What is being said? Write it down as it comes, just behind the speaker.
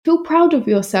feel proud of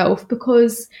yourself,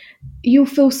 because you'll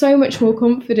feel so much more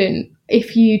confident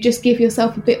if you just give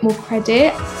yourself a bit more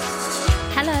credit.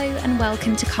 Hello and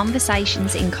welcome to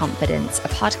Conversations in Confidence, a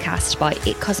podcast by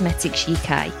It Cosmetics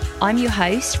UK. I'm your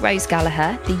host, Rose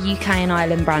Gallagher, the UK and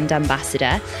Ireland brand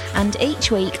ambassador, and each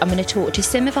week I'm going to talk to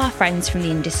some of our friends from the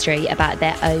industry about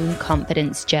their own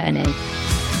confidence journey.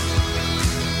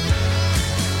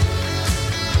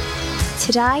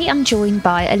 Today I'm joined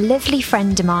by a lovely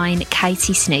friend of mine,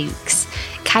 Katie Snooks.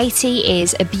 Katie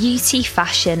is a beauty,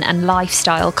 fashion and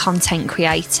lifestyle content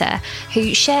creator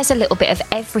who shares a little bit of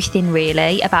everything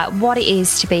really about what it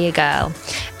is to be a girl.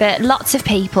 But lots of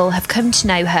people have come to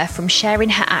know her from sharing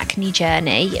her acne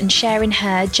journey and sharing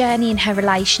her journey in her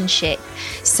relationship.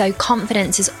 So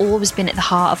confidence has always been at the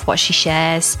heart of what she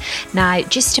shares. Now,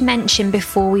 just to mention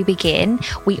before we begin,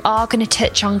 we are going to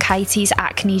touch on Katie's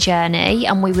acne journey,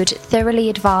 and we would thoroughly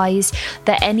advise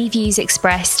that any views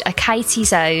expressed are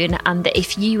Katie's own, and that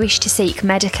if you wish to seek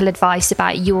medical advice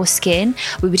about your skin,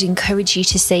 we would encourage you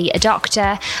to see a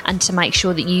doctor and to make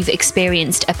sure that you've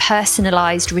experienced a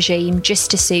personalised regime just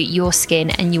to suit your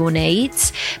skin and your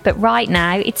needs. But right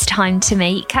now, it's time to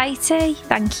meet Katie.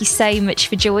 Thank you so much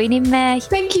for joining me.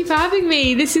 Thank you for having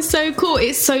me. This is so cool.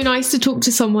 It's so nice to talk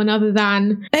to someone other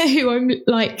than who I'm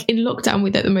like in lockdown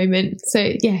with at the moment. So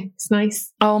yeah, it's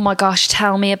nice. Oh my gosh,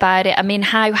 tell me about it. I mean,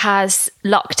 how has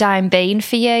lockdown been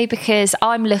for you? Because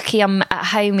I'm lucky I'm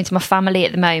at home with my family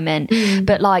at the moment,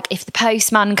 but like if the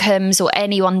postman comes or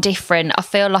anyone different, I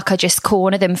feel like I just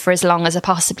corner them for as long as I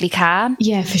possibly can.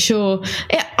 Yeah, for sure.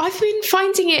 I've been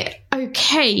finding it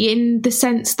okay in the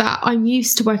sense that I'm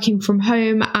used to working from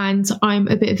home and I'm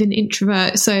a bit of an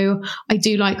introvert, so I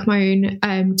do like my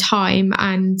own time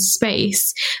and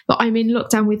space. But I'm in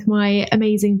lockdown with my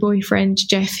amazing boyfriend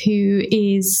Jeff, who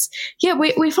is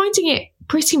we're finding it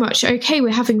pretty much okay.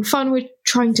 We're having fun, we're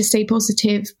trying to stay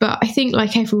positive, but I think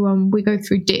like everyone, we go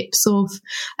through dips of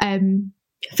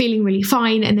feeling really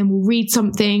fine, and then we'll read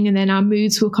something and then our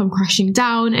moods will come crashing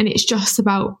down, and it's just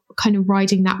about kind of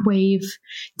riding that wave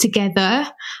together.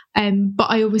 But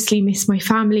I obviously miss my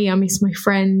family, I miss my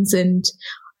friends, and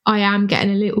I am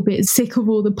getting a little bit sick of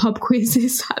all the pub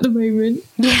quizzes at the moment.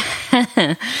 Yeah,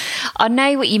 I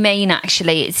know what you mean,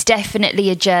 actually. It's definitely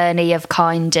a journey of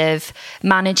kind of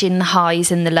managing the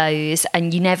highs and the lows,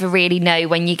 and you never really know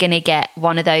when you're going to get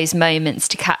one of those moments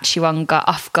to catch you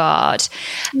off guard.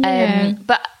 Yeah.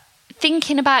 But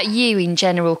thinking about you in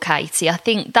general, Katie, I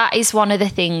think that is one of the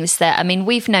things that, I mean,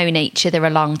 we've known each other a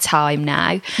long time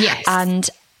now. Yes. And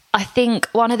I think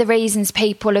one of the reasons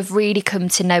people have really come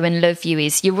to know and love you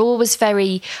is you're always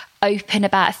very open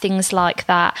about things like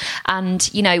that.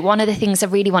 And, you know, one of the things I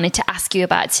really wanted to ask you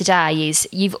about today is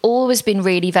you've always been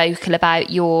really vocal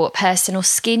about your personal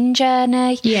skin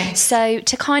journey. Yes. So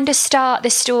to kind of start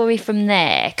the story from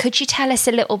there, could you tell us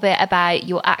a little bit about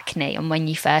your acne and when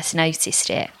you first noticed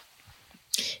it?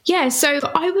 Yeah, so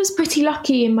I was pretty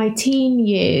lucky in my teen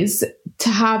years to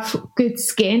have good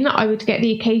skin. I would get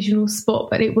the occasional spot,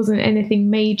 but it wasn't anything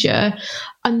major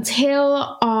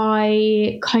until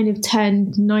I kind of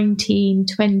turned 19,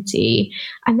 20.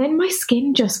 And then my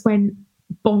skin just went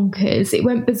bonkers. It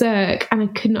went berserk and I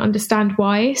couldn't understand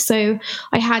why. So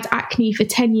I had acne for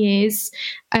 10 years,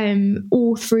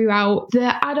 all throughout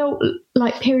the adult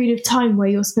like period of time where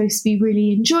you're supposed to be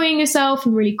really enjoying yourself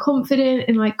and really confident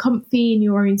and like comfy in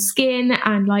your own skin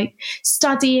and like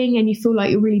studying, and you feel like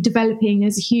you're really developing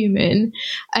as a human.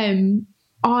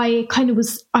 I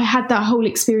had that whole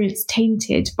experience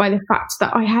tainted by the fact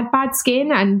that I had bad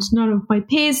skin and none of my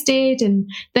peers did, and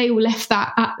they all left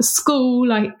that at school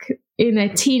like in their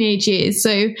teenage years.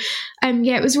 So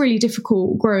it was really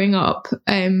difficult growing up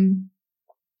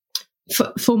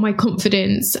for my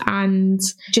confidence and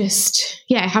just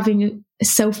having a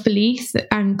self-belief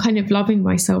and kind of loving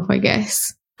myself, I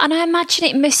guess. And I imagine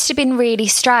it must have been really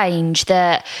strange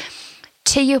that,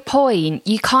 to your point,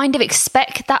 you kind of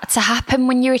expect that to happen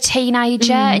when you're a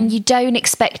teenager and you don't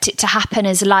expect it to happen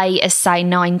as late as, say,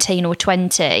 19 or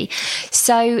 20.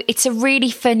 So it's a really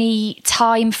funny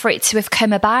time for it to have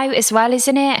come about as well,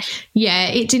 isn't it? Yeah,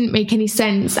 it didn't make any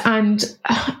sense. And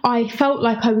I felt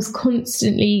like I was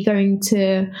constantly going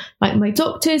to like my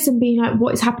doctors and being like,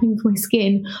 what is happening with my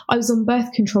skin? I was on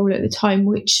birth control at the time,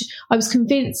 which I was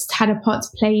convinced had a part to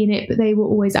play in it, but they were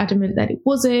always adamant that it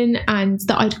wasn't and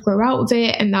that I'd grow out of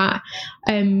it, and that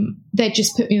they'd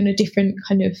just put me on a different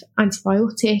kind of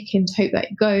antibiotic and hope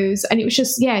that it goes. And it was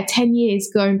just 10 years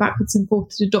going backwards and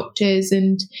forth to the doctors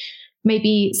and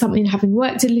maybe something having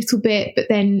worked a little bit, but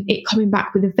then it coming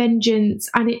back with a vengeance,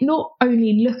 and it not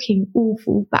only looking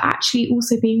awful, but actually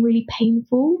also being really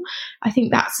painful. I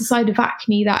think that's the side of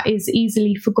acne that is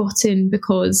easily forgotten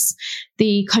because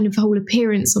the kind of whole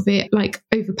appearance of it like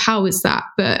overpowers that.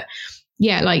 But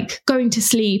yeah, like going to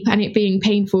sleep and it being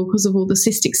painful because of all the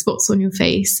cystic spots on your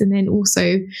face, and then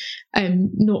also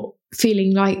not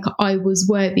feeling like I was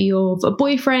worthy of a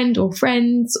boyfriend or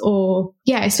friends, or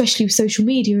especially with social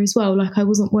media as well. Like I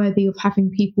wasn't worthy of having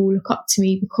people look up to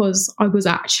me because I was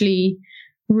actually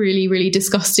really, really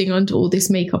disgusting under all this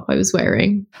makeup I was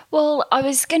wearing. Well, I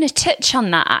was going to touch on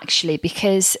that actually,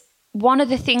 because one of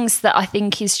the things that I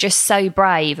think is just so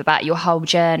brave about your whole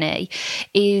journey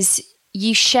is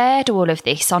you shared all of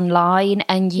this online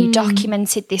and you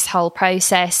documented this whole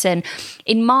process. And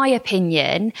in my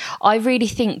opinion, I really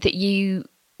think that you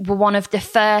were one of the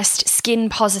first skin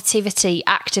positivity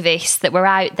activists that were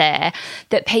out there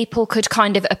that people could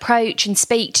kind of approach and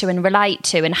speak to and relate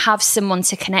to and have someone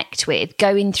to connect with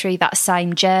going through that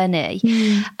same journey.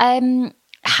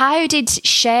 How did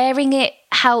sharing it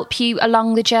help you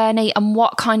along the journey, and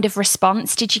what kind of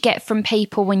response did you get from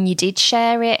people when you did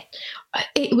share it?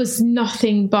 It was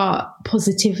nothing but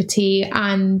positivity,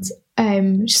 and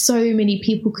so many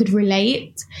people could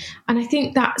relate. And I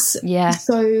think that's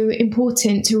so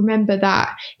important to remember,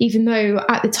 that even though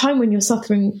at the time when you're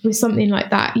suffering with something like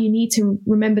that, you need to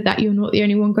remember that you're not the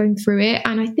only one going through it.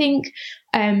 And I think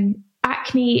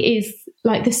acne is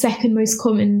like the second most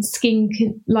common skin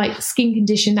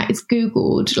condition that is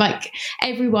Googled. Like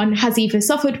everyone has either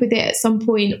suffered with it at some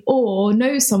point or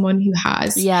knows someone who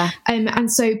has.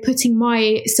 And so putting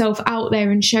myself out there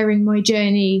and sharing my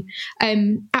journey,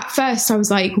 at first I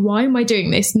was like, why am I doing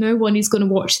this? No one is going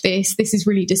to watch this. This is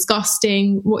really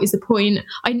disgusting. What is the point?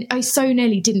 I so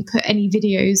nearly didn't put any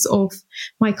videos of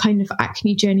my kind of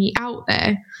acne journey out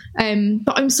there.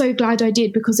 But I'm so glad I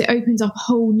did, because it opens up a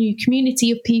whole new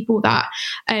community of people that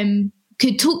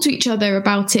could talk to each other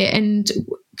about it and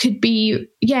could be,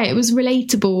 it was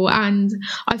relatable. And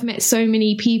I've met so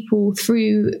many people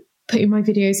through putting my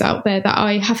videos out there that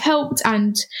I have helped,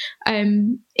 and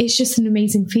it's just an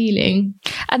amazing feeling.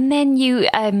 And then you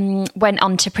went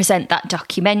on to present that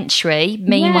documentary,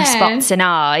 Me, My Spots and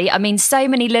I mean, so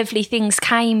many lovely things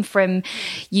came from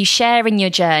you sharing your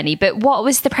journey, but what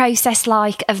was the process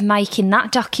like of making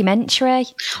that documentary?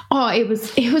 Oh, it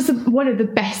was one of the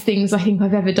best things I think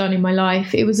I've ever done in my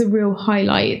life. It was a real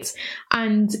highlight.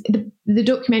 And the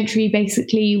documentary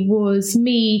basically was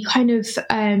me kind of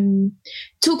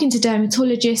talking to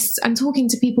dermatologists and talking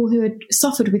to people who had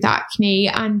suffered with acne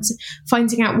and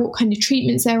finding out what kind of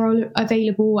treatments there are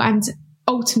available, and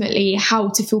ultimately how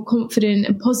to feel confident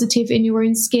and positive in your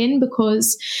own skin,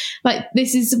 because like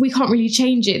we can't really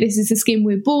change it. This is the skin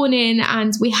we're born in,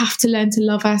 and we have to learn to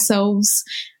love ourselves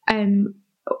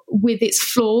with its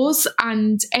flaws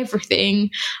and everything.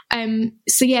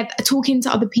 So talking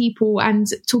to other people and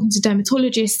talking to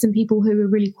dermatologists and people who are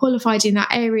really qualified in that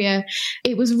area,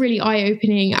 it was really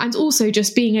eye-opening. And also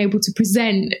just being able to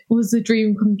present was a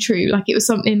dream come true. Like it was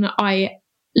something that I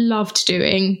loved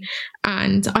doing,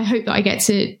 and I hope that I get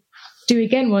to do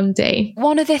again one day.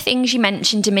 One of the things you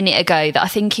mentioned a minute ago that I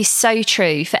think is so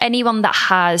true for anyone that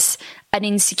has an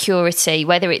insecurity,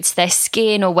 whether it's their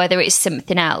skin or whether it's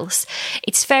something else,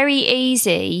 it's very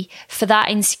easy for that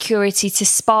insecurity to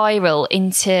spiral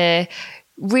into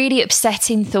really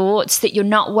upsetting thoughts that you're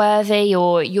not worthy,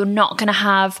 or you're not going to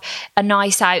have a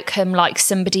nice outcome like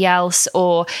somebody else,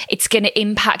 or it's going to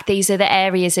impact these other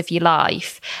areas of your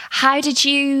life. How did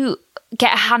you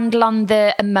get a handle on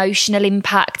the emotional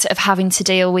impact of having to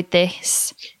deal with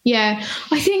this? Yeah,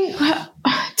 I think,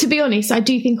 to be honest, I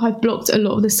do think I've blocked a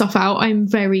lot of the stuff out. I'm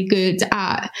very good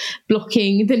at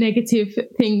blocking the negative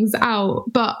things out.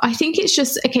 But I think it's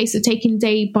just a case of taking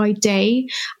day by day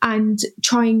and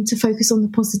trying to focus on the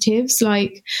positives.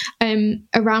 Like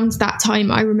around that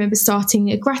time, I remember starting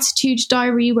a gratitude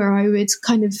diary where I would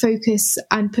kind of focus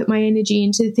and put my energy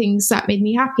into the things that made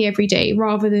me happy every day,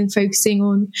 rather than focusing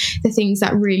on the things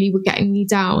that really were getting me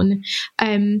down.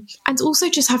 And also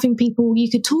just having people you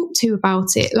could talk to about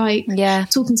it, like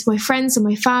talking to my friends and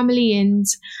my family,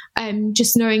 and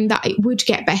just knowing that it would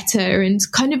get better and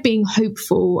kind of being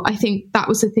hopeful. I think that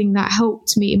was the thing that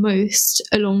helped me most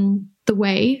along the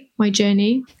way, my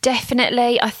journey.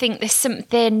 Definitely. I think there's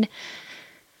something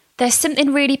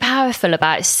really powerful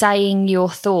about saying your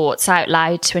thoughts out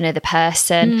loud to another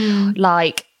person.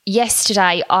 Like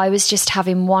yesterday, I was just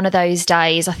having one of those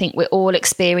days. I think we're all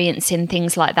experiencing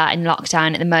things like that in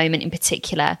lockdown at the moment in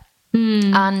particular.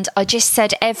 And I just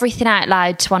said everything out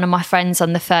loud to one of my friends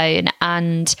on the phone,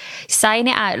 and saying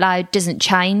it out loud doesn't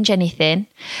change anything,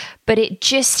 but it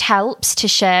just helps to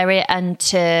share it and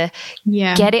to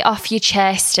get it off your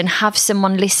chest and have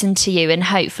someone listen to you and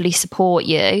hopefully support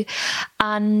you.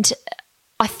 And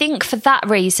I think for that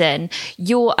reason,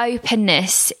 your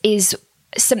openness is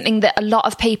something that a lot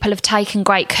of people have taken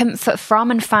great comfort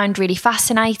from and found really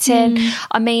fascinating.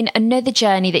 I mean, another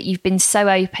journey that you've been so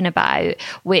open about,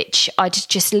 which I'd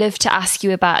just love to ask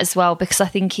you about as well, because I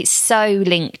think it's so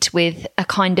linked with a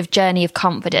kind of journey of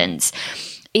confidence,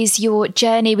 is your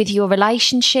journey with your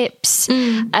relationships.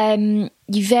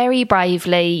 You very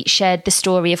bravely shared the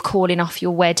story of calling off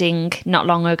your wedding not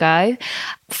long ago.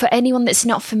 For anyone that's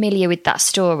not familiar with that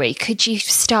story, could you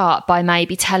start by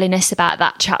maybe telling us about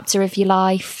that chapter of your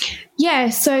life? Yeah,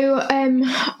 so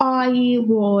I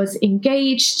was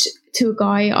engaged to a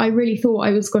guy I really thought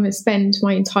I was going to spend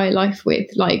my entire life with.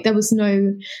 Like, there was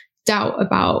no doubt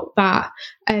about that,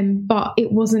 but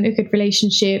it wasn't a good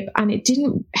relationship, and it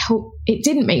didn't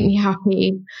make me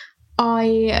happy.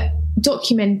 I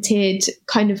documented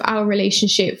kind of our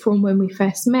relationship from when we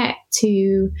first met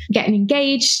to getting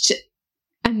engaged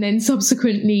and then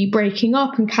subsequently breaking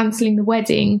up and cancelling the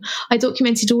wedding. I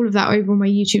documented all of that over on my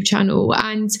YouTube channel.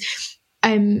 And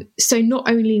so not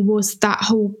only was that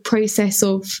whole process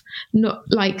of not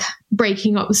like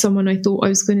breaking up with someone I thought I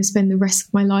was going to spend the rest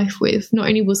of my life with, not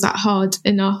only was that hard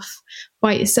enough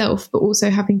by itself, but also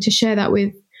having to share that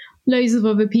with loads of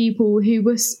other people who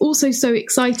were also so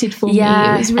excited for me.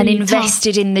 It was really and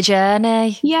invested in the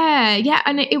journey. Yeah.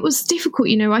 And it was difficult,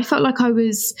 you know. I felt like I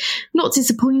was not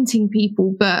disappointing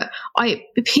people, but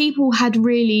people had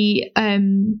really,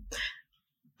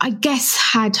 I guess,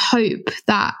 had hope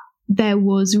that there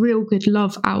was real good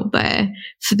love out there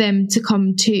for them to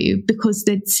come to, because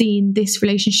they'd seen this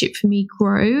relationship for me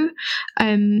grow.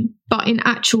 But in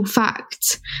actual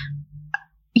fact,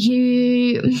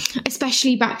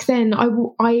 especially back then,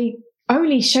 I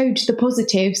only showed the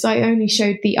positives. I only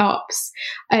showed the ups,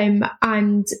 and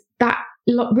that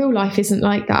real life isn't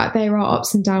like that. There are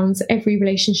ups and downs. Every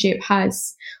relationship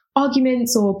has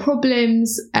arguments or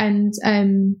problems, and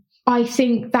I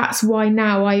think that's why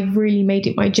now I've really made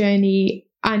it my journey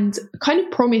and kind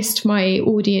of promised my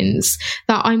audience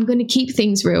that I'm going to keep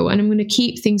things real and I'm going to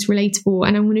keep things relatable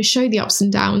and I'm going to show the ups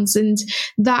and downs. And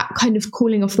that kind of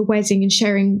calling off the wedding and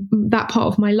sharing that part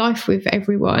of my life with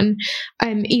everyone,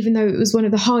 even though it was one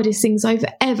of the hardest things I've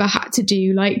ever had to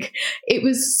do. Like, it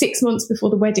was 6 months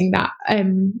before the wedding that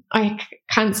I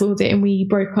cancelled it and we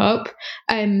broke up.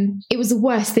 It was the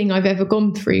worst thing I've ever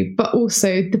gone through, but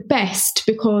also the best,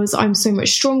 because I'm so much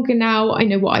stronger now. I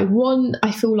know what I want.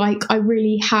 I feel like I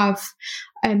really have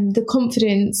the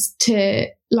confidence to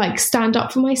like stand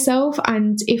up for myself,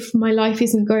 and if my life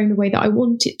isn't going the way that I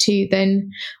want it to,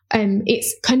 then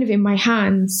it's kind of in my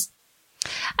hands.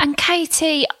 And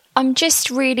Katie, I'm just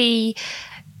really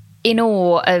in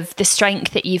awe of the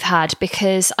strength that you've had,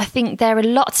 because I think there are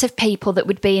lots of people that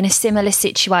would be in a similar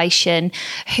situation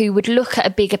who would look at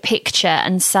a bigger picture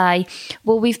and say,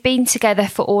 well, we've been together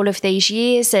for all of these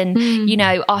years and, you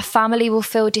know, our family will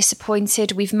feel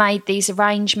disappointed. We've made these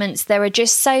arrangements. There are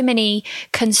just so many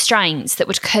constraints that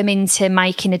would come into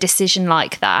making a decision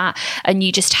like that. And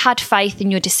you just had faith in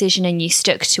your decision and you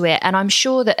stuck to it. And I'm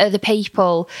sure that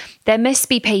there must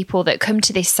be people that come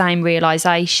to this same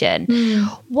realisation.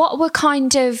 What were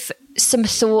kind of some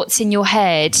thoughts in your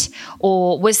head,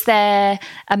 or was there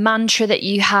a mantra that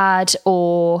you had,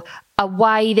 or a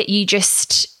way that you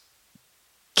just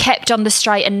kept on the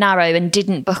straight and narrow and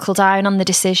didn't buckle down on the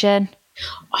decision?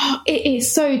 Oh, it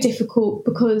is so difficult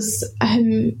because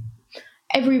every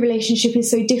relationship is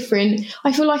so different.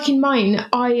 I feel like in mine,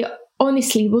 I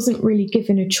honestly wasn't really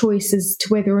given a choice as to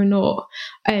whether or not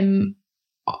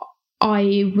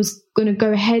I was going to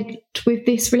go ahead with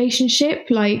this relationship.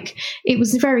 Like, it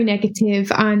was very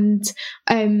negative, and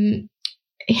I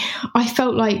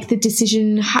felt like the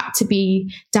decision had to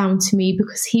be down to me,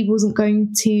 because he wasn't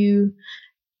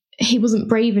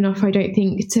brave enough, I don't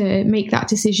think, to make that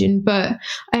decision. But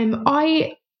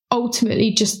I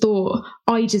ultimately just thought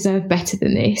I deserve better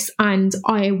than this, and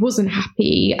I wasn't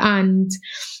happy. And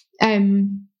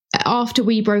after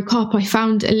we broke up, I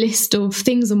found a list of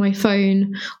things on my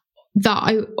phone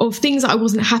of things that I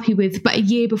wasn't happy with, but a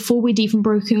year before we'd even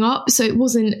broken up. So it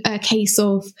wasn't a case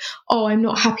of, oh, I'm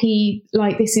not happy,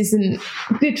 like this isn't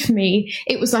good for me.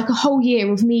 It was like a whole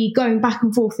year of me going back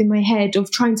and forth in my head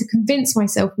of trying to convince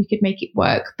myself we could make it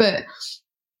work, but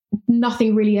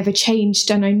nothing really ever changed,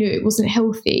 and I knew it wasn't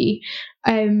healthy.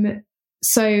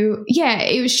 So yeah,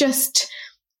 it was just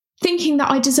thinking that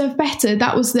I deserve better.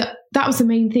 That was the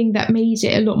main thing that made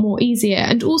it a lot more easier.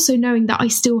 And also knowing that I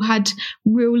still had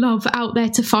real love out there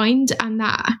to find, and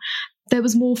that there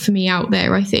was more for me out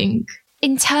there, I think.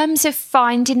 In terms of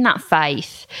finding that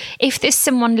faith, if there's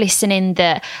someone listening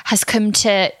that has come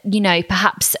to,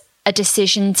 perhaps a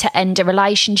decision to end a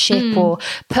relationship or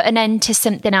put an end to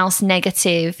something else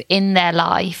negative in their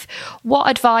life, what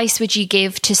advice would you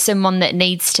give to someone that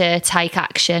needs to take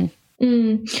action?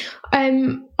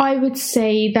 I would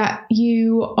say that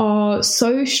you are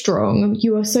so strong.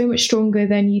 You are so much stronger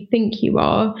than you think you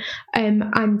are.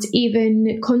 And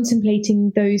even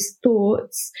contemplating those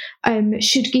thoughts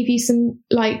should give you some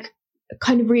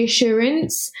kind of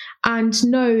reassurance, and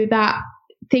know that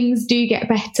things do get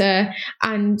better.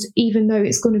 And even though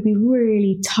it's going to be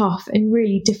really tough and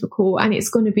really difficult, and it's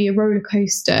going to be a roller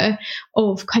coaster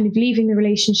of kind of leaving the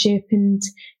relationship and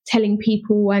telling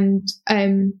people and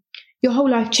your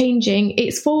whole life changing, it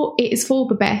is for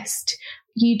the best.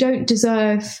 You don't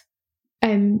deserve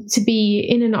to be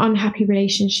in an unhappy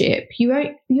relationship. You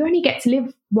only get to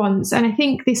live once. And I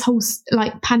think this whole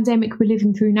pandemic we're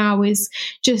living through now is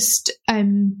just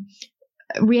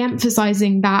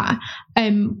re-emphasizing that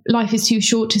life is too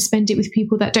short to spend it with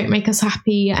people that don't make us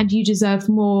happy, and you deserve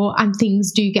more, and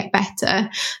things do get better.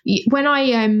 When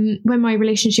my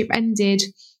relationship ended,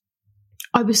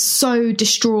 I was so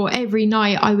distraught. Every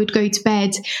night I would go to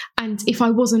bed, and if I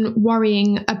wasn't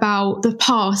worrying about the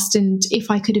past and if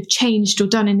I could have changed or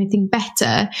done anything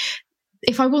better,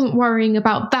 if I wasn't worrying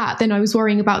about that, then I was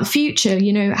worrying about the future.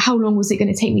 How long was it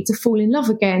going to take me to fall in love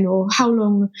again? Or how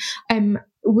long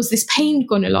was this pain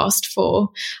going to last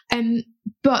for?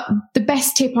 But the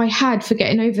best tip I had for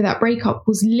getting over that breakup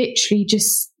was literally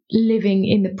just living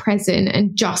in the present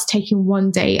and just taking one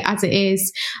day as it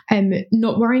is,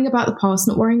 not worrying about the past,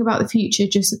 not worrying about the future,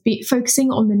 just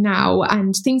focusing on the now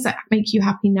and things that make you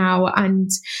happy now, and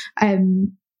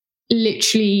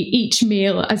literally each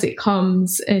meal as it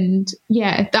comes. And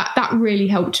that really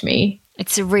helped me.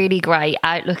 It's a really great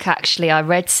outlook, actually. I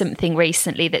read something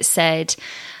recently that said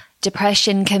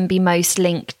depression can be most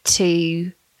linked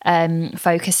to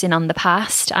focusing on the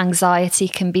past. Anxiety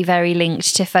can be very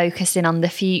linked to focusing on the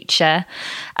future,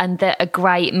 and that a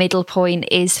great middle point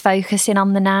is focusing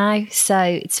on the now. So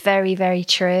it's very, very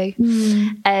true.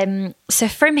 So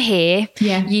from here,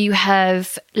 you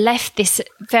have left this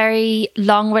very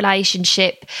long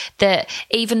relationship that,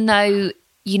 even though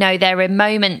there are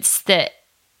moments that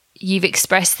you've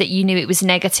expressed that you knew it was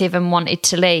negative and wanted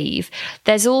to leave,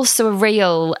 there's also a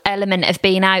real element of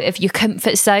being out of your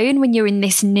comfort zone when you're in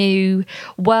this new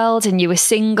world and you were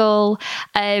single.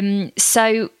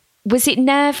 So was it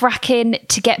nerve-wracking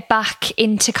to get back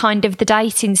into kind of the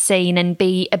dating scene and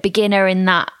be a beginner in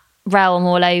that realm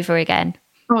all over again?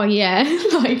 Oh yeah,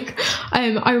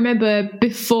 I remember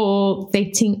before,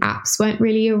 dating apps weren't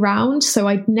really around, so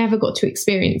I'd never got to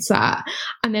experience that.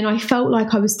 And then I felt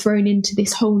like I was thrown into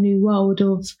this whole new world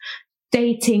of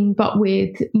dating, but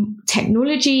with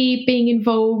technology being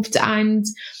involved. And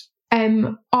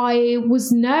I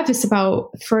was nervous about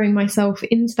throwing myself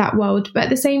into that world, but at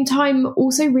the same time,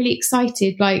 also really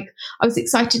excited. I was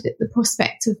excited at the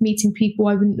prospect of meeting people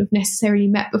I wouldn't have necessarily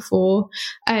met before.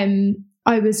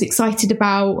 I was excited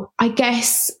about, I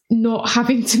guess, not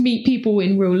having to meet people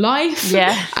in real life,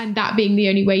 and that being the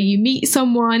only way you meet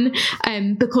someone.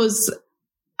 Because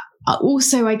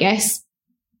also, I guess,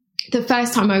 the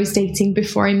first time I was dating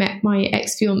before I met my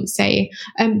ex-fiance,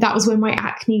 that was when my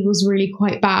acne was really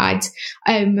quite bad.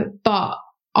 But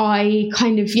I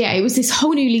kind of, it was this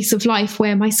whole new lease of life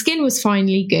where my skin was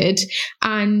finally good,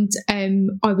 and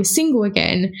I was single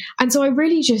again. And so I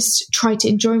really just tried to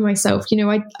enjoy myself.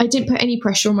 I didn't put any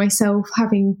pressure on myself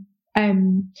having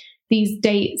these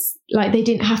dates. They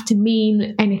didn't have to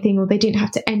mean anything, or they didn't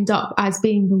have to end up as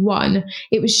being the one.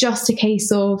 It was just a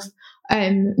case of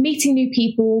meeting new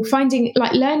people,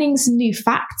 learning some new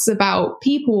facts about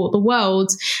people or the world.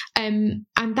 And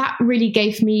that really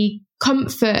gave me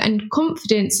comfort and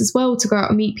confidence as well to go out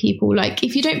and meet people.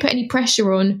 If you don't put any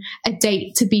pressure on a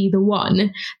date to be the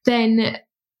one, then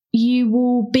you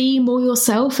will be more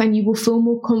yourself and you will feel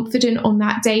more confident on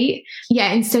that date.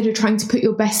 Instead of trying to put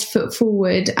your best foot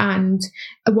forward and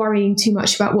worrying too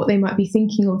much about what they might be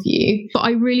thinking of you. But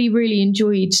I really, really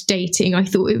enjoyed dating. I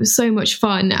thought it was so much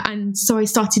fun. And so I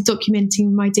started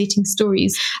documenting my dating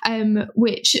stories,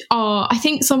 which are, I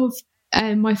think, some of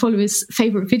my followers'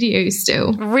 favourite videos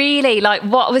still. Really?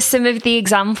 What were some of the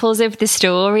examples of the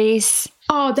stories?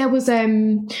 Oh, there was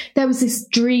this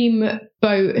dream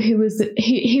boat who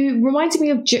reminded me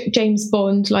of James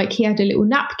Bond. Like, he had a little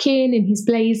napkin in his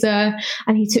blazer,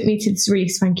 and he took me to this really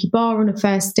swanky bar on a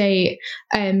first date,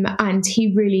 and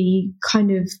he really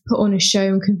kind of put on a show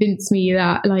and convinced me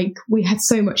that like we had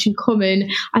so much in common,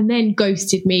 and then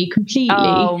ghosted me completely.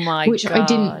 Oh my which God. I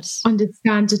didn't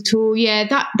understand at all. Yeah,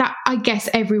 that I guess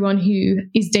everyone who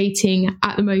is dating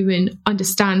at the moment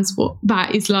understands what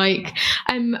that is like.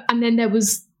 And then there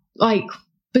was like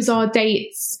bizarre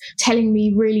dates telling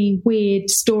me really weird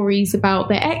stories about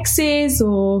their exes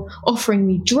or offering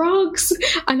me drugs.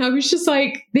 And I was just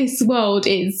like, this world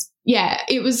is,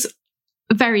 it was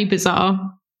very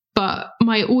bizarre. But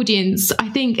my audience, I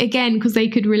think, again, because they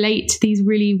could relate to these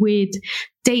really weird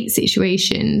date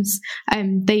situations,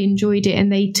 they enjoyed it,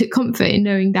 and they took comfort in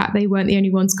knowing that they weren't the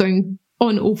only ones going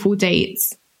on awful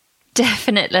dates.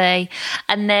 Definitely.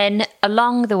 And then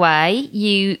along the way,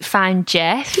 you found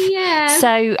Jeff. Yeah.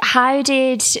 So how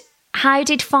did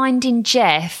finding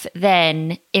Jeff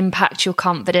then impact your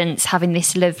confidence, having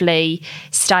this lovely,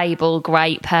 stable,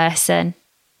 great person?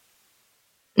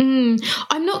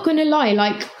 I'm not going to lie.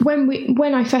 Like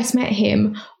when I first met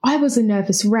him, I was a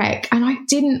nervous wreck, and I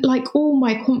didn't like all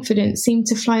my confidence seemed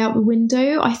to fly out the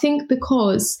window. I think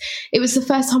because it was the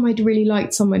first time I'd really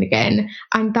liked someone again,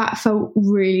 and that felt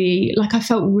really like I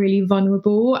felt really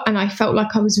vulnerable, and I felt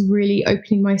like I was really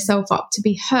opening myself up to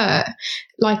be hurt,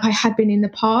 like I had been in the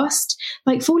past.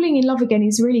 Like falling in love again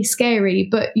is really scary,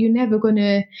 but you're never going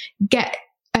to get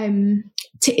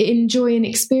to enjoy and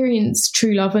experience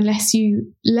true love unless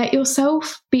you let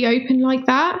yourself be open like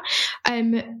that.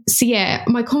 So yeah,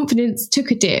 my confidence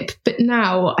took a dip, but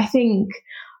now I think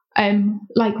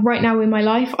like right now in my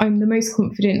life, I'm the most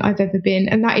confident I've ever been.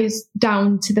 And that is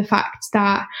down to the fact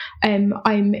that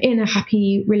I'm in a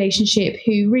happy relationship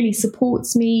who really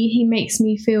supports me. He makes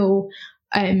me feel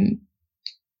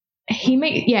he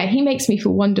makes me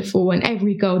feel wonderful, and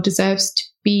every girl deserves to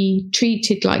be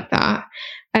treated like that.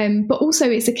 But also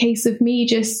it's a case of me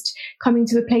just coming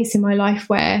to a place in my life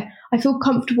where I feel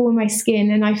comfortable in my skin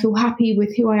and I feel happy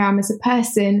with who I am as a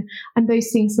person. And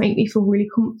those things make me feel really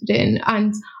confident.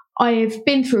 And I've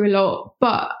been through a lot,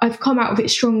 but I've come out of it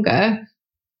stronger.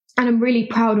 And I'm really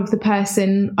proud of the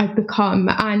person I've become.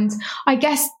 And I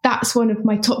guess that's one of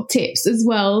my top tips as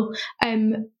well.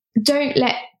 Don't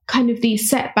let kind of these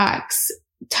setbacks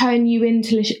turn you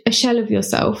into a shell of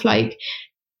yourself. Like,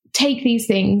 take these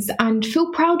things and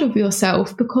feel proud of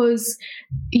yourself, because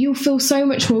you'll feel so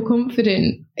much more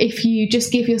confident if you just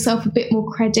give yourself a bit more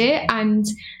credit and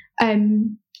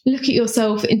look at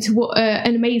yourself into what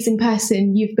an amazing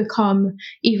person you've become,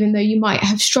 even though you might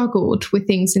have struggled with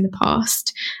things in the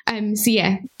past. So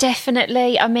yeah,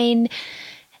 definitely. I mean,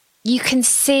 you can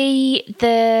see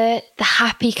the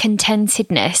happy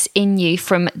contentedness in you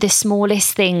from the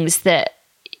smallest things, that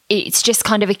it's just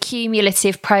kind of a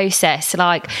cumulative process.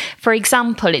 Like, for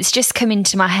example, it's just come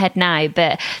into my head now,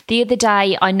 but the other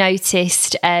day I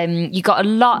noticed you got a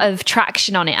lot of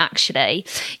traction on it, actually.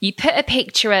 You put a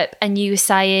picture up and you were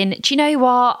saying, do you know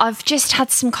what? I've just had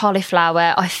some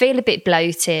cauliflower. I feel a bit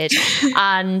bloated.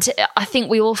 And I think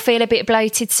we all feel a bit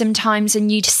bloated sometimes. And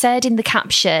you said in the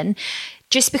caption,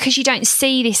 just because you don't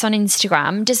see this on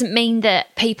Instagram doesn't mean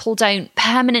that people don't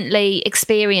permanently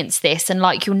experience this, and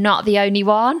like you're not the only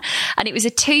one. And it was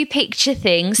a 2-picture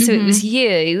thing. So it was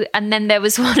you, and then there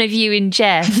was one of you and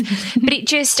Jeff.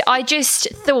 But I just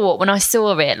thought when I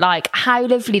saw it, like, how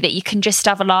lovely that you can just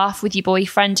have a laugh with your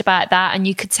boyfriend about that, and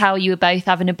you could tell you were both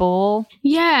having a ball.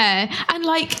 Yeah. And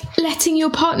like letting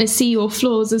your partner see your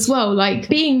flaws as well, like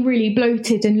being really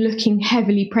bloated and looking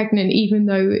heavily pregnant, even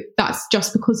though that's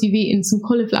just because you've eaten some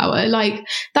cauliflower, like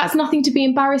that's nothing to be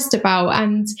embarrassed about.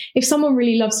 And if someone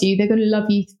really loves you, they're going to love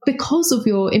you because of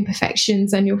your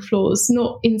imperfections and your flaws,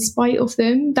 not in spite of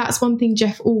them. That's one thing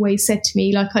Jeff always said to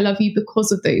me, like, I love you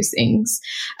because of those things.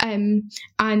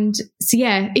 And so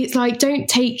yeah, it's like, don't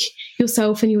take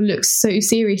yourself and your looks so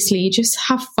seriously. Just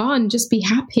have fun, just be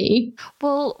happy.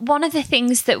 Well, one of the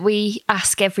things that we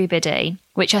ask everybody,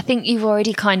 which I think you've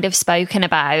already kind of spoken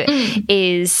about,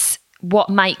 is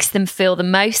what makes them feel the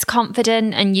most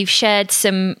confident, and you've shared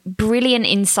some brilliant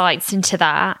insights into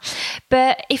that.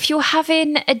 But if you're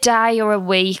having a day or a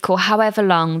week or however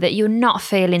long that you're not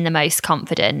feeling the most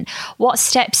confident, what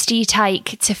steps do you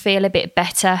take to feel a bit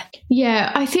better?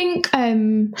 Yeah, I think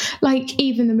like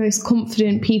even the most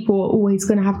confident people are always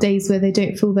going to have days where they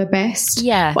don't feel their best.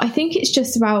 Yeah. But I think it's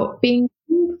just about being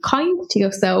kind to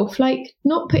yourself, like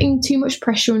not putting too much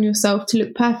pressure on yourself to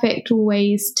look perfect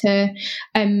always, to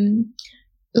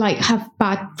like have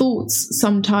bad thoughts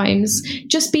sometimes,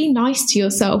 just be nice to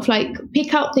yourself. Like,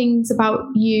 pick out things about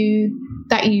you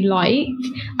that you like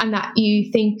and that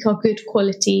you think are good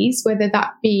qualities, whether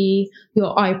that be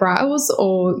your eyebrows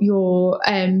or your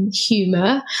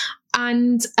humour.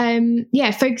 And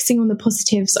focusing on the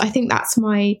positives. I think that's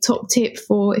my top tip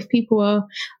for if people are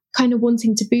kind of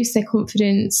wanting to boost their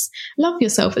confidence. Love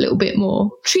yourself a little bit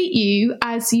more. Treat you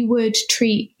as you would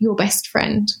treat your best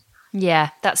friend. Yeah,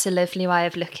 that's a lovely way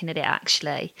of looking at it,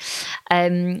 actually.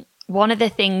 One of the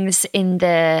things in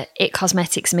the IT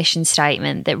Cosmetics mission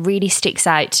statement that really sticks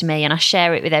out to me, and I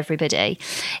share it with everybody,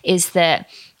 is that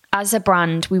as a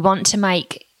brand, we want to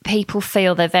make people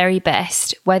feel their very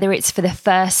best, whether it's for the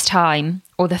first time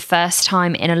or the first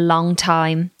time in a long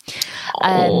time.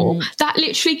 That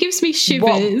literally gives me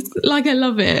shivers. Like, I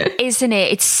love it. Isn't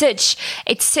it? It's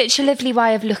such a lovely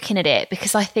way of looking at it,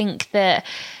 because I think that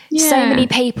so many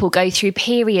people go through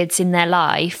periods in their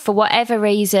life for whatever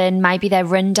reason. Maybe they're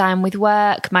run down with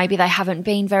work, maybe they haven't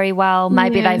been very well,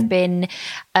 maybe they've been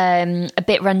a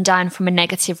bit run down from a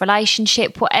negative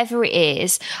relationship, whatever it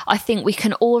is. I think we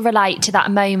can all relate to that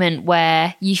moment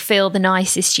where you feel the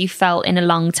nicest you felt in a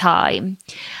long time.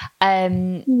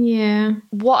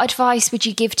 What advice would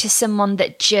you give to someone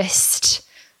that just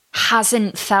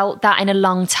hasn't felt that in a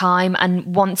long time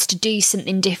and wants to do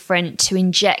something different to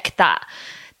inject that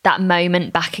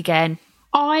moment back again?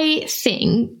 I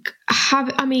think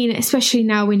especially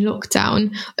now in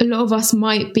lockdown, a lot of us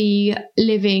might be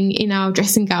living in our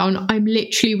dressing gown. I'm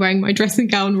literally wearing my dressing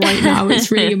gown right now.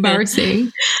 It's really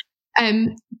embarrassing.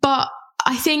 But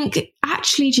I think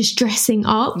actually just dressing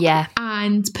up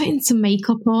and putting some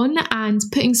makeup on and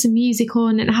putting some music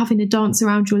on and having a dance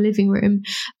around your living room,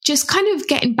 just kind of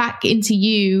getting back into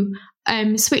you,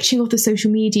 switching off the social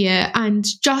media, and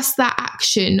just that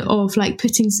action of like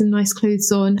putting some nice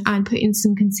clothes on and putting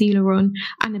some concealer on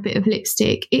and a bit of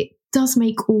lipstick, it does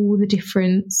make all the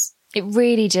difference. It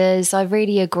really does. I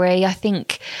really agree. I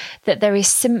think that there is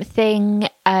something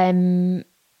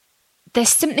there's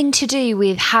something to do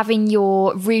with having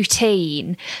your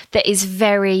routine that is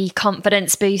very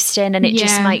confidence boosting, and it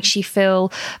just makes you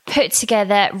feel put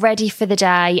together, ready for the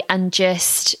day, and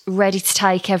just ready to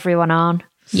take everyone on.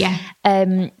 Yeah.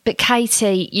 But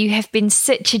Katie, you have been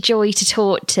such a joy to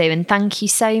talk to, and thank you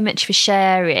so much for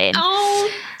sharing.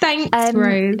 Oh, thanks,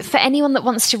 Rose. For anyone that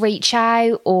wants to reach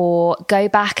out or go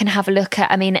back and have a look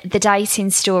at, the dating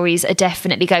stories are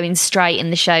definitely going straight in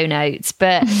the show notes,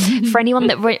 but for anyone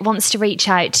that wants to reach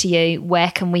out to you,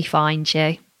 where can we find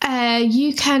you?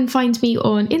 You can find me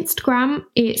on Instagram.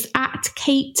 It's at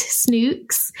Kate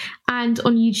Snooks, and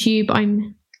on YouTube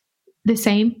I'm the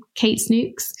same, Kate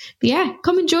Snooks. But yeah,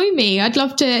 come and join me. I'd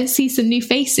love to see some new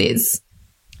faces.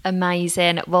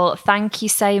 Amazing. Well, thank you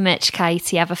so much,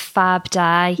 Katie. Have a fab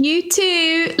day. You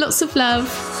too. Lots of love.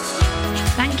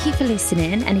 Thank you for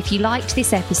listening, and if you liked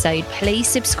this episode, please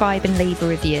subscribe and leave a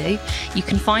review. You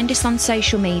can find us on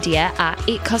social media at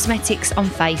IT Cosmetics on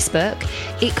Facebook,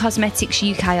 IT Cosmetics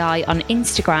UKI on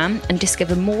Instagram, and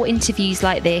discover more interviews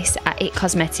like this at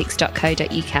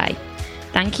itcosmetics.co.uk.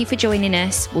 Thank you for joining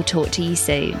us. We'll talk to you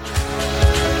soon.